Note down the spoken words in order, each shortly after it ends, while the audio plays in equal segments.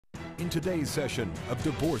In today's session of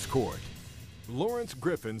Divorce Court, Laurence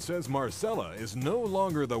Griffin says Marcella is no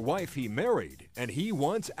longer the wife he married, and he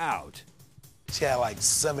wants out. She had like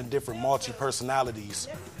 7 different multi-personalities.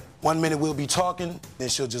 One minute we'll be talking, then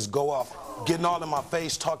she'll just go off, getting all in my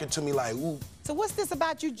face, talking to me like, ooh. So what's this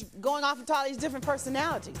about you going off into all these different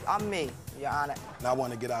personalities? I'm me, Your Honor. And I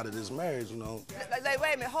want to get out of this marriage, you know. Wait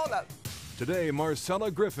a minute, hold up. Today, Marcella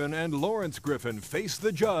Griffin and Laurence Griffin face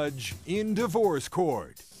the judge in divorce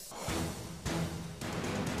court.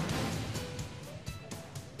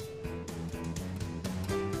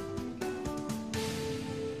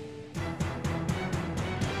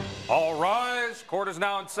 All rise. Court is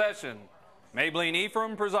now in session. Maybelline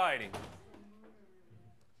Ephraim presiding.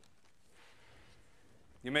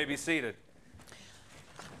 You may be seated.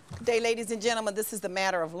 Good day, ladies and gentlemen. This is the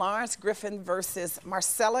matter of Laurence Griffin versus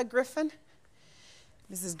Marcella Griffin.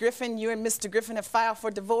 Mrs. Griffin, you and Mr. Griffin have filed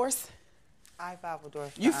for divorce. I filed for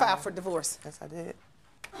divorce. You filed for divorce. Yes, I did.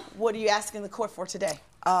 What are you asking the court for today?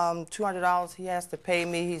 $200 he has to pay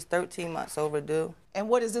me. He's 13 months overdue. And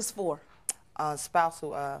what is this for?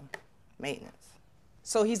 Spousal maintenance.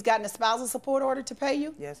 So he's gotten a spousal support order to pay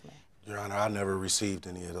you? Yes, ma'am. Your Honor, I never received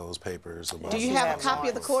any of those papers. Do you have a copy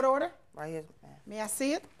of the court order? Right here, ma'am. May I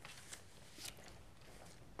see it?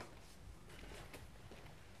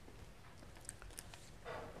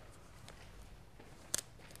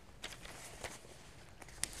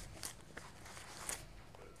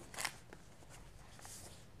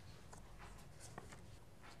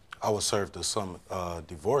 I was served some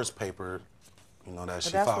divorce paper, you know, that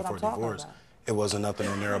she that's filed what for I'm talking divorce. about. It wasn't nothing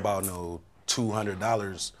in there about no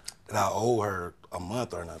 $200 that I owe her a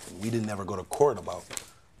month or nothing. We didn't ever go to court about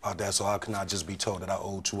that, so I could not just be told that I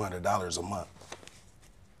owe $200 a month.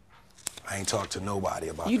 I ain't talked to nobody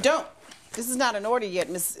about that. You don't. This is not an order yet,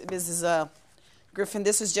 Mrs. Griffin.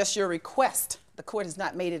 This is just your request. The court has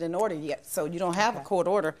not made it an order yet, so you don't have a court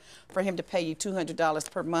order for him to pay you $200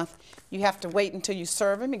 per month. You have to wait until you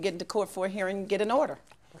serve him and get into court for a hearing and get an order.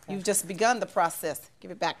 Okay. You've just begun the process. Give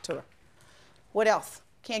it back to her. What else?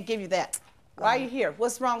 Can't give you that. Why are you here?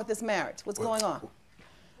 What's wrong with this marriage? What's going on?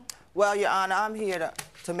 Well, Your Honor, I'm here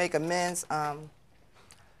to make amends.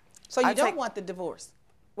 So you don't want the divorce?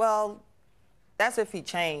 Well, that's if he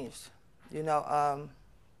changed, you know.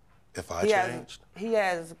 If I changed? He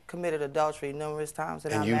has committed adultery numerous times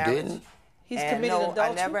in our marriage. And you didn't? He's committed adultery?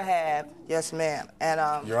 I never have. Yes, ma'am.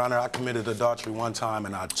 And Your Honor, I committed adultery one time,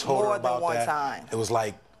 and I told her about that. More than one time. It was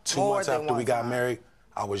like 2 months after we got married.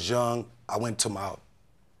 I was young. I went to my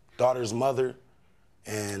daughter's mother,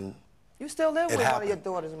 and you still live with happened. one of your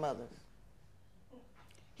daughter's mothers?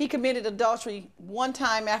 He committed adultery one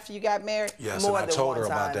time after you got married? Yes, and I told her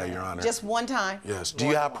about that, Your Honor. Just one time? Yes. Do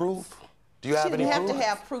you have proof? Do you have any proof? She didn't have to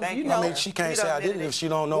have proof. You know. I mean, she can't say I did it if she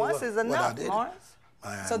don't know Once is enough, what I did.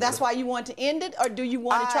 Laurence. So that's why you want to end it, or do you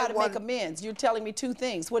want to try to make amends? You're telling me 2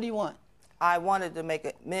 things. What do you want? I wanted to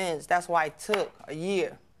make amends. That's why it took a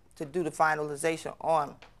year to do the finalization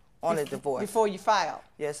on the divorce. Before you filed?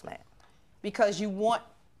 Yes, ma'am. Because you want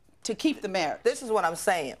to keep the marriage? This is what I'm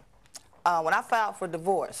saying. When I filed for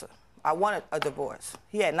divorce, I wanted a divorce.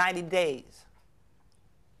 He had 90 days.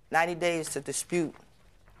 90 days to dispute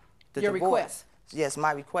the Your divorce. request? Yes,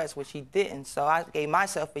 my request, which he didn't. So I gave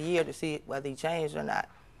myself a year to see whether he changed or not,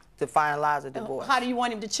 to finalize the divorce. How do you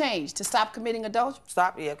want him to change? To stop committing adultery?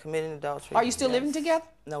 Stop, committing adultery. Are you still living together?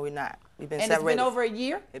 No, we're not. We've been separated. And it's been over a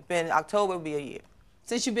year? It's been, October will be a year.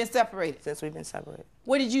 Since you've been separated? Since we've been separated.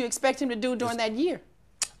 What did you expect him to do during that year?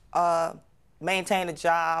 Maintain a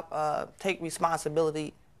job, take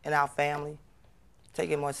responsibility in our family, take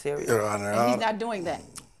it more serious. Your Honor, and he's not doing that?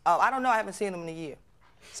 I don't know. I haven't seen him in a year.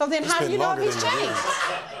 So then how do you know if he's changed?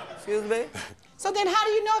 Excuse me? So then how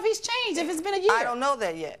do you know if he's changed, if it's been a year? I don't know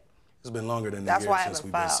that yet. It's been longer than a year since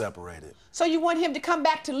we've been separated. So you want him to come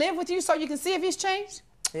back to live with you so you can see if he's changed?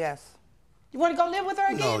 Yes. You want to go live with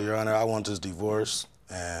her again? No, Your Honor, I want this divorce,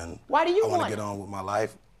 and why do you I want to get on with my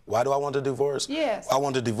life. Why do I want a divorce? Yes. I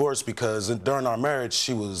want a divorce because during our marriage,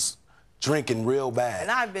 she was drinking real bad.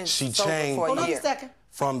 And I've been sober for a year. Hold on a second.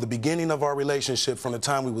 From the beginning of our relationship, from the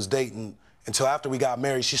time we was dating until after we got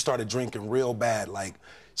married, she started drinking real bad. Like,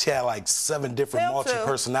 she had like 7 different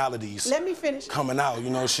multi-personalities. Let me finish. Coming out. You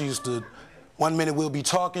know, she used to, one minute we'll be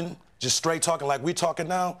talking, just straight talking like we talking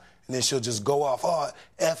now, and then she'll just go off, oh,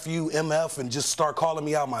 F you, MF, and just start calling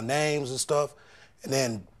me out my names and stuff. And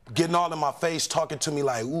then getting all in my face, talking to me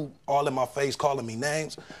like, ooh, all in my face, calling me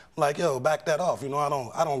names. I'm like, yo, back that off. You know, I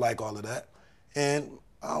don't like all of that. And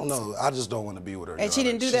I don't know, I just don't want to be with her. And she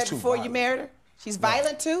didn't do that before you married her? She's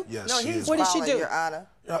violent too? Yes, no, she is. What did she do? Your Honor.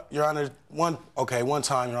 Your Honor, one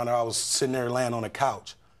time, Your Honor, I was sitting there laying on a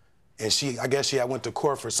couch, and I guess she had went to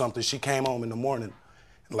court for something. She came home in the morning,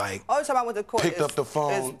 like, All the time I went to court picked up the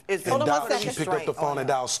phone, is and Hold on one dialed, she second. picked up the phone and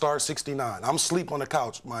dialed star 69. I'm asleep on the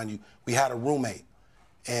couch, mind you. We had a roommate.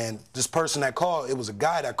 And this person that called, it was a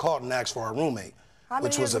guy that called and asked for a roommate,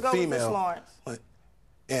 which was a female. Lawrence?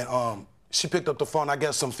 And she picked up the phone. I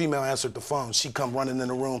guess some female answered the phone. She come running in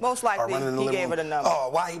the room. Most likely, he gave her the number. Oh,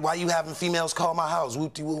 why you having females call my house?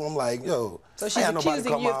 Whoop-de-woo. I'm like, yo. So she's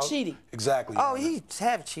accusing you of cheating. Exactly. Oh, he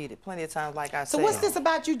have cheated plenty of times, like I said. So what's this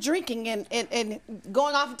about you drinking and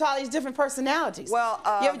going off into all these different personalities? Well,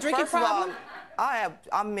 you have a drinking first of all, problem?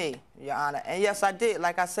 I'm me, Your Honor. And yes, I did.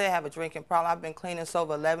 Like I said, I have a drinking problem. I've been clean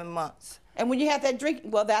sober 11 months. And when you had that drink,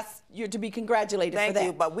 well, you're to be congratulated for that. Thank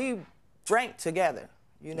you, but we drank together,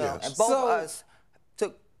 you know, Yes. and both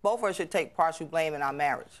of us should take partial blame in our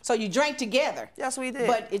marriage. So you drank together? Yes, we did.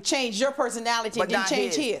 But it changed your personality But and didn't not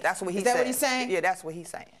change his. his? That's what he Is that said. what he's saying? Yeah, that's what he's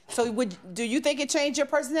saying. So do you think it changed your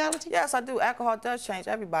personality? Yes, I do. Alcohol does change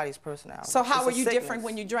everybody's personality. So how It's were a you sickness. different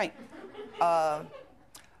when you drank?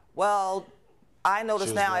 Well, I notice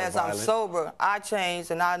She was now more as I'm violent. sober, I changed,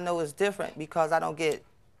 and I know it's different because I don't get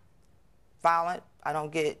violent. I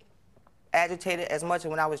don't get agitated as much as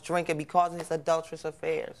when I was drinking because of his adulterous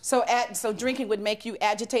affairs. So drinking would make you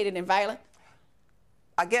agitated and violent?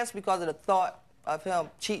 I guess because of the thought of him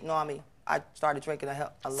cheating on me, I started drinking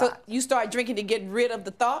a lot. So you started drinking to get rid of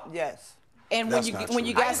the thought? Yes. And when That's you not when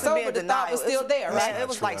you true. I got used to be sober, in the thought denial. was still there, Man, right? it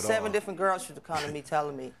was true like at 7 all. different girls used to come to me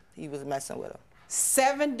telling me he was messing with them.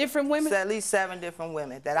 7 different women? So at least 7 different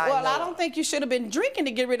women that I know. Well, I don't think you should have been drinking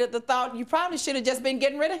to get rid of the thought. You probably should have just been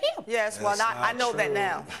getting rid of him. Yes, well, That's I know not that true.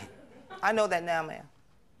 now. I know that now, ma'am.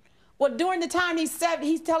 Well, during the time he's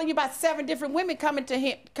telling you about 7 different women coming to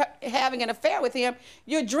him, having an affair with him.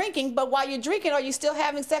 You're drinking, but while you're drinking, are you still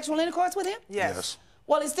having sexual intercourse with him? Yes.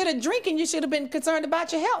 Well, instead of drinking, you should have been concerned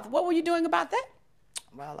about your health. What were you doing about that?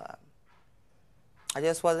 Well, I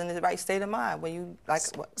just wasn't in the right state of mind when you, like...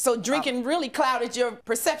 So drinking really clouded your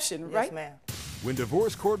perception, Yes, right? ma'am. When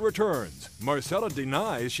divorce court returns, Marcella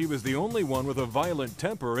denies she was the only one with a violent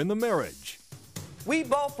temper in the marriage. We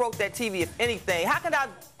both broke that TV, if anything. How can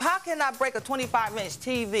I break a 25-inch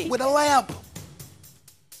TV? With a lamp.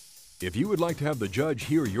 If you would like to have the judge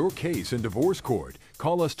hear your case in divorce court,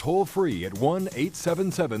 call us toll-free at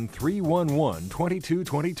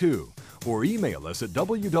 1-877-311-2222 or email us at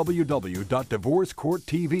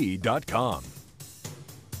www.divorcecourttv.com.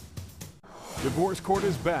 Divorce Court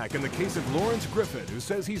is back in the case of Laurence Griffin, who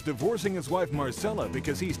says he's divorcing his wife Marcella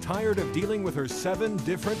because he's tired of dealing with her 7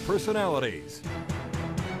 different personalities.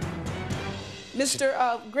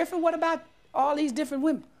 Mr. Griffin, what about all these different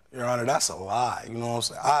women? Your Honor, that's a lie. You know what I'm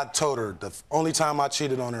saying? I told her the only time I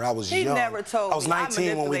cheated on her, I was He young. never told me. I was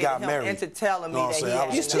 19 when we got manipulated him married. into telling me You know what that I'm he saying? had I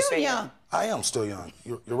was You're just still young. I am still young.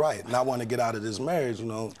 You're right. And I want to get out of this marriage, you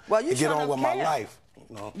know, Well, you and get shouldn't on with have my cared. life.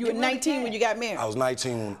 You know? You were 19 when you got married. I was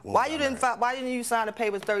 19 when Why we you got didn't married. why didn't you sign the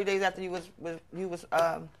papers 30 days after you was Well,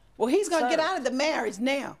 he's going to get Sir. out of the marriage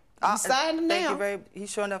now. You signed him Thank now. you very. He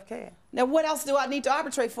sure enough can. Now, what else do I need to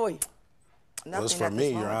arbitrate for you? Nothing it's for at this me,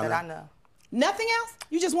 Your moment that I Honor. know. Nothing else?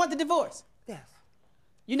 You just want the divorce? Yes.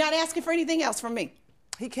 You're not asking for anything else from me?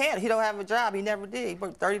 He can't. He don't have a job. He never did. He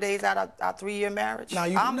worked 30 days out of our 3-year marriage. Now,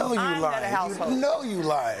 you I'm know you head of lied. household. You know you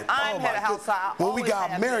lied. I'm Oh, head my of household. I goodness. When we always got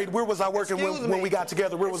have married, been. where was I working when we got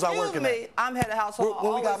together? Where was I Excuse working me. at? I'm head of household.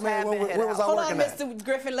 When we got Always married, have been head where of was I Hold working on, at? Mr.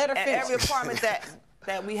 Griffin, let her And finish. every apartment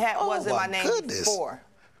that we had Oh, was in my my name goodness. before.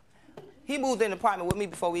 He moved in the apartment with me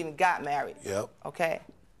before we even got married. Yep. Okay.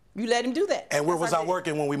 You let him do that. And where Yes, was I I did.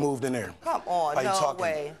 working when we moved in there? Come on. Are you No talking?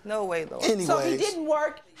 way. No way, Lord. Anyways. So if he didn't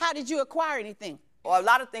work, how did you acquire anything? Well, a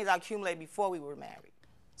lot of things I accumulated before we were married.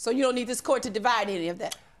 So you don't need this court to divide any of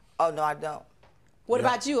that. Oh, no, I don't. What Yeah.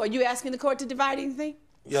 about you? Are you asking the court to divide anything?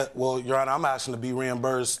 Yeah, well, Your Honor, I'm asking to be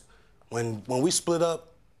reimbursed. When we split up,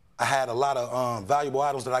 I had a lot of valuable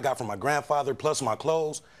items that I got from my grandfather, plus my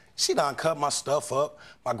clothes. She done cut my stuff up.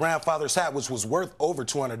 My grandfather's hat, which was worth over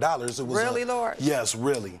 $200. It was Really, Lord? Yes,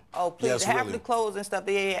 really. Oh, please, Yes, half really. the clothes and stuff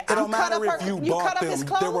they had. It don't cut matter up if her- you you bought cut up his them.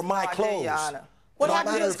 clothes? They were my Oh, I did, clothes. Your Honor. What It don't happened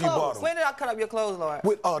to matter his if you bought clothes? them. When did I cut up your clothes, Lord?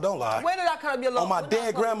 Oh, don't lie. When did I cut up your clothes? On my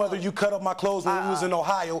dead grandmother, you cut up my clothes when we was in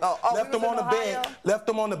Ohio. Left we them was on the in bed. Ohio? Left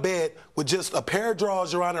them on the bed with just a pair of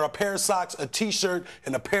drawers, Your Honor, a pair of socks, a T-shirt,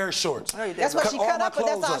 and a pair of shorts. No, you didn't. That's what she all cut my up, but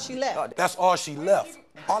that's clothes all up. she left. That's all she left.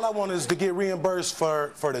 All I want is to get reimbursed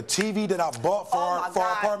for the TV that I bought for Oh, our my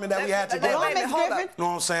God. apartment that we had Let's- together. Hold on, Wait a Miss minute, hold Griffin. up. You know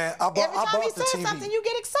what I'm saying? I Every time he bought the says TV. something, you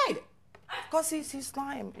get excited. Because he's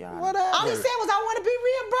lying, Your Honor. Whatever. All he said was, I want to be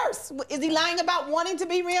reimbursed. Is he lying about wanting to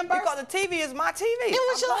be reimbursed? Because the TV is my TV. It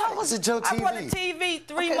was your How was it your TV? I bought the TV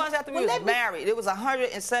 3 months after we was married. It was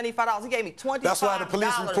 $175. He gave me $25. That's why the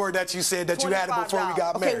police report that you said that you had it before we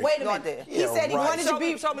got married. Okay, wait a minute. He said he wanted to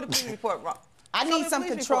be... Show me the police report, bro. I need some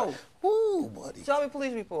control. Woo, buddy. Show me the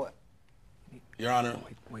police report. Your Honor,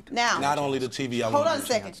 Now, not only the TV, I hold want on a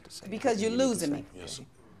second, because you're losing me. Yes, sir.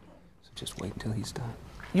 So just wait until he's done.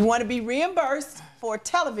 You want to be reimbursed for a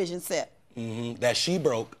television set. That she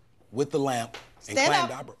broke with the lamp. And Stand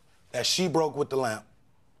claimed up. I broke. That she broke with the lamp.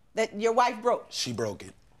 That your wife broke. She broke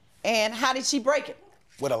it. And how did she break it?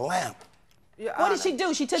 With a lamp. Your What Honor, did she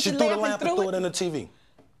do? She took She the threw the lamp lamp and and threw threw it it? in the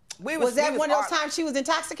TV. Was that one of those times she was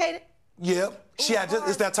intoxicated? Yep. She had just,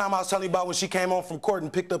 it's that time I was telling you about when she came home from court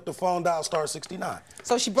and picked up the phone, dial star 69.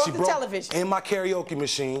 So she broke the television. In my karaoke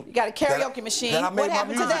machine. You got a karaoke machine. That I made What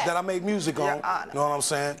happened to that? That I made music on. Your Honor. You know what I'm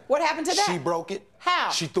saying? What happened to that? She broke it. How?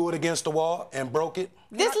 She threw it against the wall and broke it.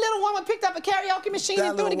 This little woman picked up a karaoke machine That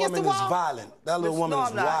and threw it little against the woman wall? is violent. That little woman No, is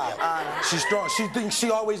I'm not, wild. Your Honor. She's strong. She thinks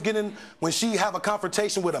she always getting, when she have a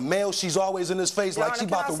confrontation with a male, she's always in his face Your like she Honor,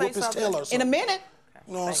 about can to I whip say his tail something? or something. In a minute.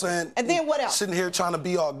 You know what I'm saying? And then what else? Sitting here trying to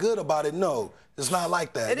be all good about it. No, it's not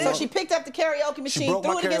like that. It So is. she picked up the karaoke She machine, broke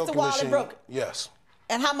threw my it against the karaoke wall machine. and broke it. Yes.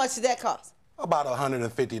 And how much did that cost? About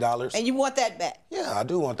 $150. And you want that back? Yeah, I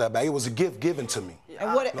do want that back. It was a gift given to me.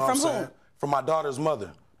 And what, You know what from I'm whom? saying? From my daughter's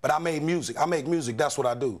mother. But I made music. I make music. That's what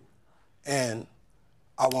I do. And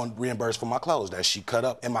I want reimbursed for my clothes that she cut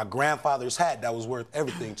up. And my grandfather's hat that was worth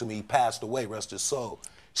everything to me. He passed away, rest his soul.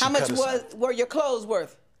 She How much cut his- were your clothes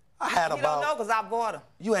worth? I had You about. don't know because I bought them.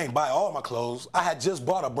 You ain't buy all my clothes. I had just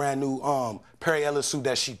bought a brand new Perry Ellis suit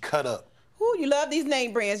that she cut up. Ooh, you love these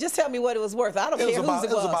name brands. Just tell me what it was worth. I don't care whose it was.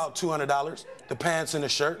 It was about $200. The pants and the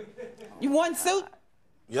shirt. You one suit?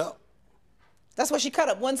 Yep. That's what she cut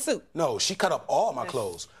up, one suit. No, she cut up all my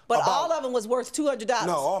clothes. But all of them was worth $200.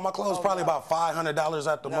 No, all my clothes probably about $500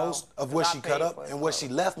 at the No, most of what I she cut paid up, for it, and what she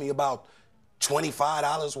left me about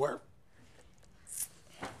 $25 worth.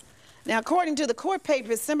 Now, according to the court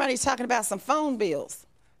papers, somebody's talking about some phone bills.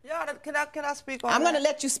 Yeah, can I speak on I'm that? going to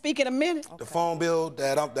let you speak in a minute. The phone bill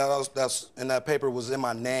that's in that paper was in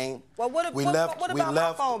my name. Well, what about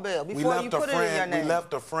my phone bill before you put it in your name? We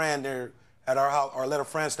left a friend there at our house, or let a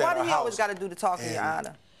friend stay Why at our do house. you always got to do the talking, Your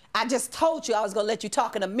Honor? I just told you I was going to let you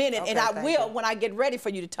talk in a minute, and Okay, I thank will you. when I get ready for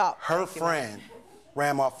you to talk. Her friend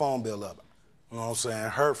ran my phone bill up. You know what I'm saying?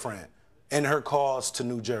 Her friend. And her calls to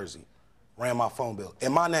New Jersey ran my phone bill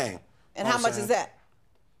in my name. And You know how what much I'm is saying? that?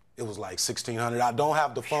 It was like $1,600. I don't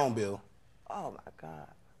have the phone bill. Oh, my God.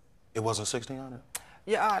 It wasn't $1,600.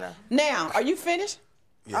 Your Honor. Now, are you finished?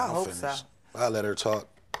 Yeah, I I'm hope finished. so. I let her talk.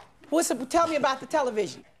 Tell me about the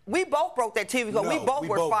television. We both broke that TV because No, we both we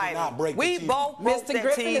were both did fighting. not break the We TV. both broke Mr. that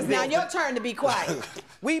Griffin, TV. it's now your turn to be quiet.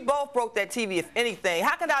 We both broke that TV, if anything.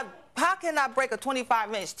 How can I break a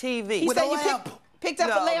 25-inch TV? He With said a you lamp. picked up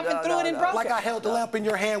No, a lamp and no, threw it and no. broke Like it. I held the lamp in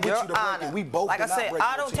your hand with Your you to break Honor. it. We both like did I not said, break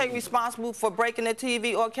I the don't take TV. responsibility for breaking the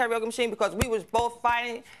TV or karaoke machine because we was both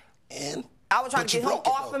fighting. And I was trying but to you get him broke it,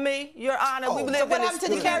 off though. of me, Your Honor. Oh. We So lived what in happened to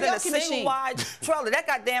the we lived in a karaoke machine? single-wide trailer. That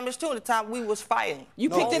got damaged too. The time we was fighting. You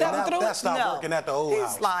picked it up and threw that it? stopped No. working at the old He's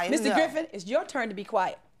house. lying. Mr. No. Griffin, it's your turn to be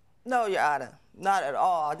quiet. No, Your Honor, not at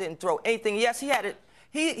all. I didn't throw anything. Yes, he had it.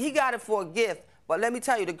 He got it for a gift. But let me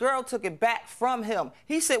tell you, the girl took it back from him.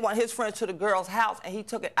 He sent one of his friends to the girl's house, and he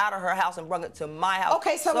took it out of her house and brought it to my house.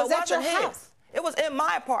 Okay, so was it that your wasn't his. house? It was in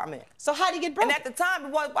my apartment. So how did he get broken? And at the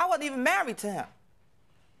time, I wasn't even married to him.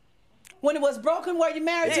 When it was broken, were you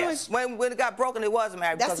married to him? Yes, when it got broken, it was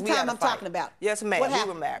married. That's because the we had time a I'm fight. talking about. Yes, ma'am. What We were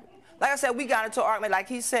happened? married. Like I said, we got into an argument. Like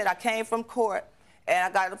he said, I came from court, and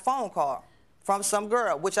I got a phone call from some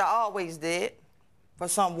girl, which I always did, for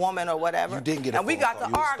some woman or whatever. You didn't get a And we phone got call. to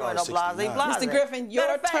You was arguing, star blase, 69. blase. Mr. Griffin, your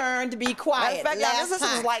Matter of fact- turn to be quiet. Matter of fact, Last this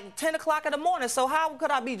time. was like 10 o'clock in the morning, so how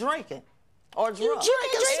could I be drinking? Or drunk? You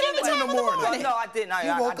drink every time in the morning. No, I didn't.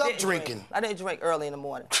 You woke up didn't drinking. Drink. I didn't drink early in the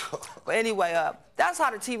morning. But anyway, that's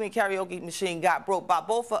how the TV and karaoke machine got broke, by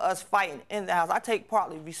both of us fighting in the house. I take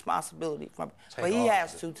partly responsibility from it, but he all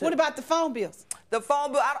has of to, it. too. What about the phone bills? The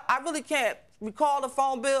phone bill? I really can't recall the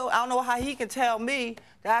phone bill. I don't know how he can tell me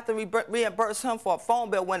that I have to reimburse him for a phone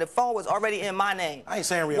bill when the phone was already in my name. I ain't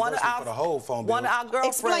saying reimbursement for the whole phone bill. One of our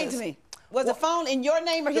girlfriends. Explain to me. Was the phone in your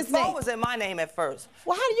name or his The phone name? was in my name at first.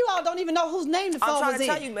 Well, how do you all don't even know whose name the phone I'm trying was to in?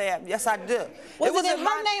 tell you, ma'am. Yes, I do. Was it in her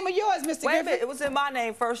my name or yours, Mr. Wait a Griffin? minute. It was in my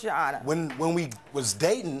name first, Your Honor. When we was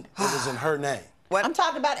dating, it was in her name. When- I'm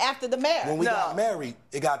talking about after the marriage. When we No. got married,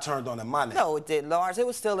 it got turned on in my name. No, it didn't, Lawrence. It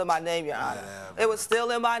was still in my name, Your Honor. It was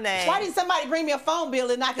still in my name. Why didn't somebody bring me a phone bill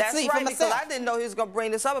and I could That's see right, for because myself? I didn't know he was going to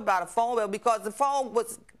bring this up about a phone bill, because the phone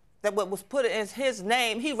was that was put in his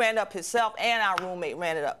name, he ran up himself and our roommate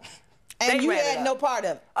ran it up. And you had no part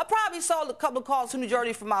of it? I probably sold a couple of cars to New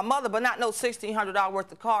Jersey for my mother, but not no $1,600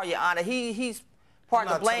 worth of car, Your Honor. He's part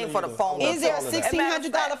of the blame for the phone bill. Is there a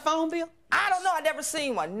 $1,600 phone bill? I don't know. I never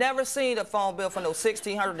seen one. Never seen a phone bill for no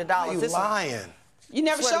 $1,600. You lying. You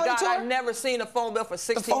never showed it to her? I've never seen a phone bill for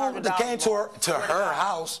 $1,600. The phone that came to her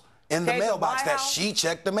house in the mailbox that she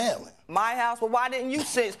checked the mailing. My house? Well, why didn't you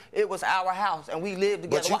say it was our house and we lived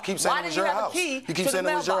together? But you keep saying it was your house. You keep saying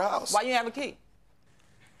it was your house. Why you have a key?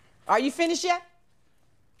 Are you finished yet?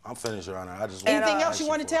 I'm finished, Your Honor. Anything else you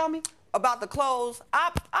want to tell me? About the clothes,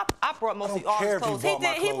 I brought mostly all his clothes. He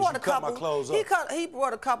brought a couple. He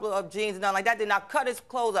brought a couple of jeans and nothing like that. Did not cut his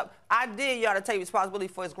clothes up. I did, you ought to take responsibility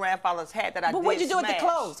for his grandfather's hat that I did smash. But what'd you do with the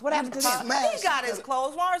clothes? What happened to them? He got his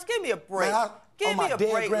clothes. Lawrence, give me a break. Give me a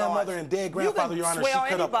break, dead grandmother and dead grandfather, Your Honor, she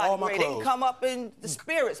cut up all my clothes. They didn't come up in the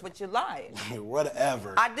spirits, but you're lying.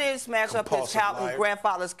 Whatever. I did smash up his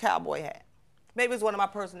grandfather's cowboy hat. Maybe it's one of my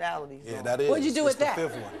personalities. Yeah, that is. What'd you do with that? The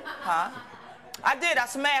fifth one. Huh? I did. I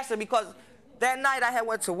smashed it because that night I had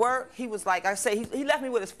went to work. He was like I say, he left me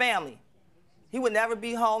with his family. He would never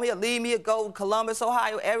be home. He'd leave me. He'd go to Columbus,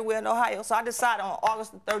 Ohio, everywhere in Ohio. So I decided on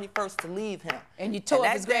August the 31st to leave him. And you tore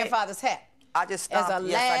up his grandfather's hat? I just stopped. As a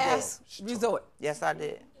last resort? Yes, I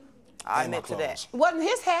did. I admit to that. It wasn't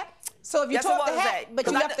his hat. So if you tore up the hat, but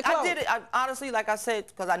you left the clothes. I did it, honestly, like I said,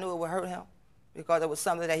 because I knew it would hurt him. Because it was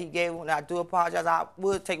something that he gave, and I do apologize. I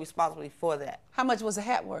would take responsibility for that. How much was the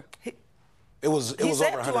hat worth? It was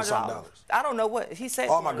over $100-something. I don't know what he said.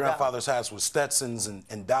 All my grandfather's hats was Stetsons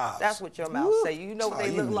and Dobbs. That's what your mouth say. You know what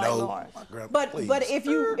they look like, Lawrence. But if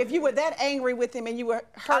you were that angry with him and you were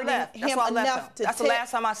hurting him enough to That's the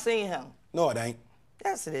last time I seen him. No, it ain't.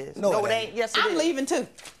 Yes, it is. No, it ain't. Yes, it is. I'm leaving too.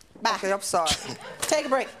 Bye. Okay, I'm sorry. Take a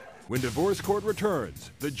break. When divorce court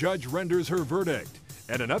returns, the judge renders her verdict.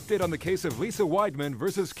 And an update on the case of Lisa Weidman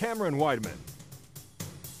versus Cameron Weidman.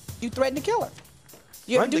 You threatened to kill her.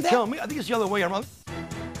 You ever do that? Threatened to kill me? I think it's the other way around.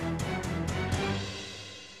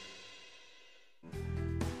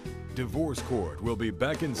 Divorce court will be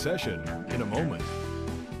back in session in a moment.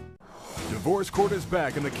 Divorce court is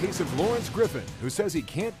back in the case of Laurence Griffin, who says he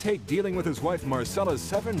can't take dealing with his wife Marcella's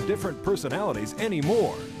 7 different personalities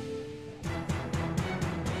anymore.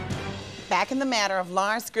 Back in the matter of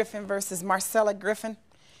Laurence Griffin versus Marcella Griffin.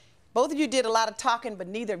 Both of you did a lot of talking, but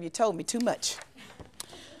neither of you told me too much.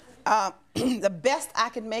 The best I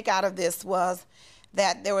could make out of this was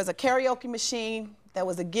that there was a karaoke machine that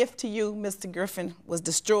was a gift to you, Mr. Griffin, was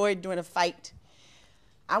destroyed during a fight.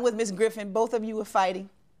 I'm with Ms. Griffin. Both of you were fighting.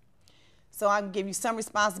 So I can give you some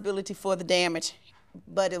responsibility for the damage,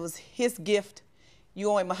 but it was his gift. You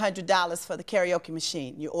owe him $100 for the karaoke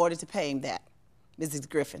machine. You ordered to pay him that, Mrs.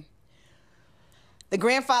 Griffin. The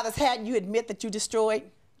grandfather's hat you admit that you destroyed.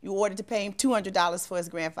 You ordered to pay him $200 for his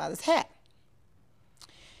grandfather's hat.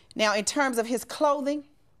 Now, in terms of his clothing,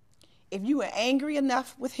 if you were angry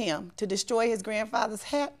enough with him to destroy his grandfather's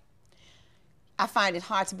hat, I find it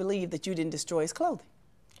hard to believe that you didn't destroy his clothing.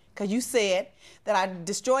 Because you said that I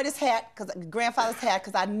destroyed his hat, grandfather's hat,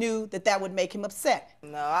 because I knew that that would make him upset.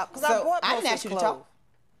 No, because I bought I didn't ask you to talk.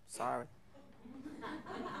 Sorry.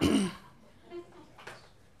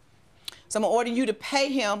 So I'm going to order you to pay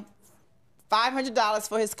him $500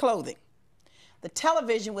 for his clothing. The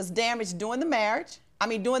television was damaged during the marriage.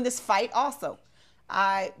 During this fight also.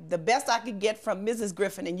 The best I could get from Mrs.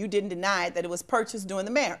 Griffin, and you didn't deny it, that it was purchased during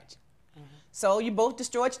the marriage. So you both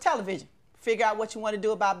destroyed your television. Figure out what you want to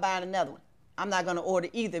do about buying another one. I'm not going to order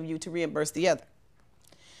either of you to reimburse the other.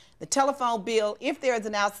 The telephone bill, if there is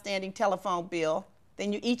an outstanding telephone bill,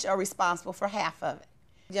 then you each are responsible for half of it.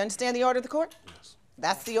 Do you understand the order of the court? Yes.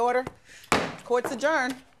 That's the order. Court's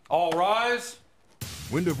adjourned. All rise.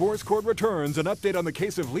 When divorce court returns, an update on the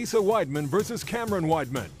case of Lisa Weidman versus Cameron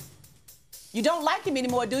Weidman. You don't like him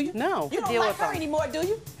anymore, do you? No. You don't like her anymore, do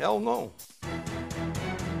you? Hell no.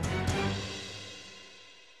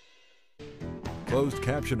 Closed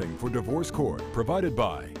captioning for divorce court provided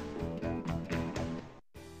by.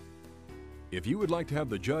 If you would like to have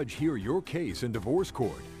the judge hear your case in divorce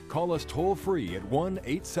court, call us toll-free at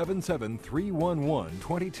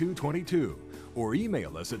 1-877-311-2222 or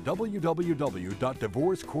email us at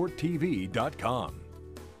www.divorcecourttv.com.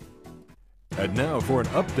 And now for an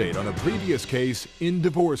update on a previous case in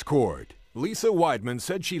divorce court. Lisa Weidman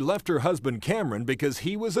said she left her husband Cameron because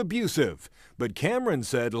he was abusive, but Cameron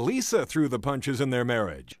said Lisa threw the punches in their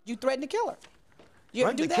marriage. You threatened to kill her. You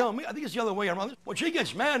ever do that? Kill me? I think it's the other way around. When she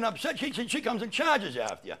gets mad and upset, she comes and charges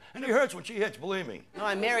after you. And it hurts when she hits, believe me. No,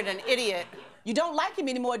 I married an idiot. You don't like him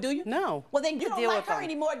anymore, do you? No. Well, then you don't like her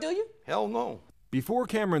anymore, do you? Hell no. Before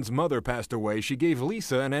Cameron's mother passed away, she gave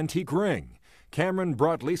Lisa an antique ring. Cameron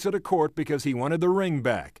brought Lisa to court because he wanted the ring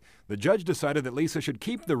back. The judge decided that Lisa should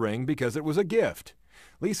keep the ring because it was a gift.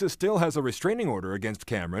 Lisa still has a restraining order against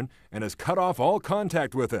Cameron and has cut off all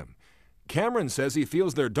contact with him. Cameron says he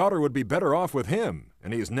feels their daughter would be better off with him,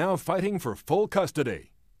 and he is now fighting for full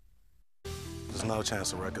custody. There's no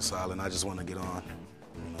chance of reconciling. I just want to get on,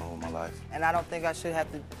 with my life. And I don't think I should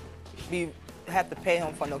have to pay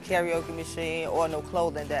him for no karaoke machine or no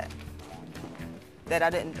clothing that I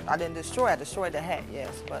didn't destroy. I destroyed the hat,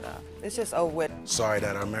 yes, but it's just over with. Sorry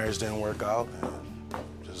that our marriage didn't work out, and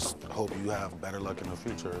just hope you have better luck in the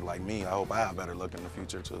future. Like me, I hope I have better luck in the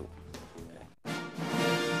future too.